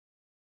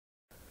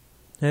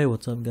Hey,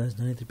 what's up, guys?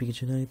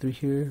 93Pikachu93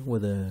 here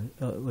with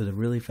a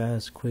really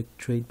fast, quick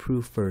trade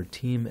proof for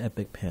Team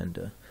Epic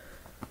Panda.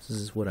 This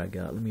is what I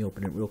got. Let me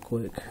open it real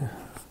quick.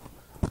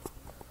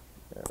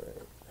 Alright.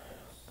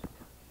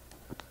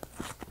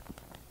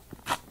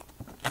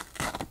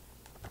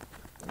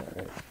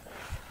 Alright.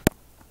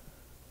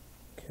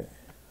 Okay.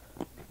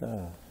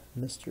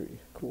 Mystery.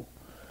 Cool.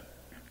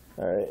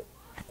 Alright.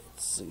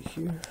 Let's see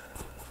here.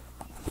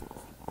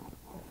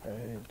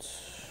 Alright.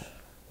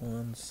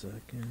 1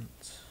 second.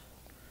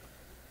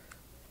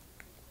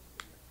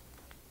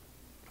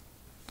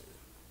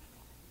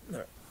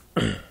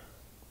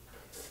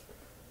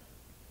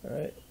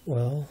 Alright,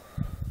 well,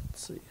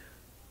 let's see.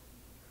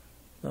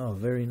 Oh,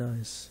 very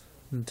nice.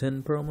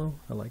 10 promo,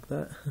 I like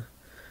that.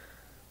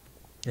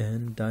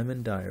 And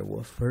Diamond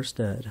Direwolf, first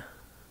ed.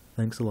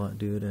 Thanks a lot,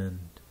 dude, and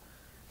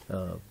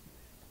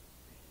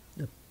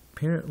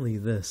apparently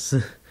this.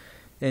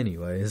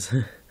 Anyways,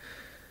 here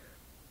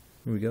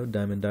we go.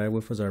 Diamond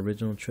Direwolf was our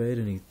original trade,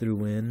 and he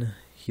threw in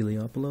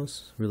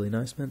Heliopoulos. Really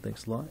nice, man,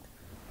 thanks a lot.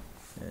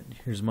 And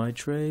here's my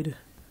trade.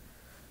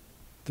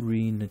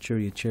 3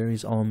 Naturia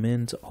Cherries, all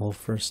mint, all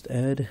first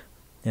ed.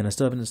 And I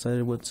still haven't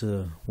decided what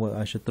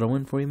I should throw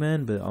in for you,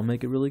 man, but I'll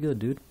make it really good,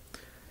 dude.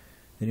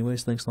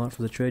 Anyways, thanks a lot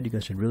for the trade. You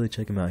guys should really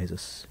check him out.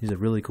 He's a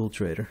really cool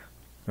trader.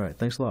 Alright,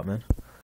 thanks a lot, man.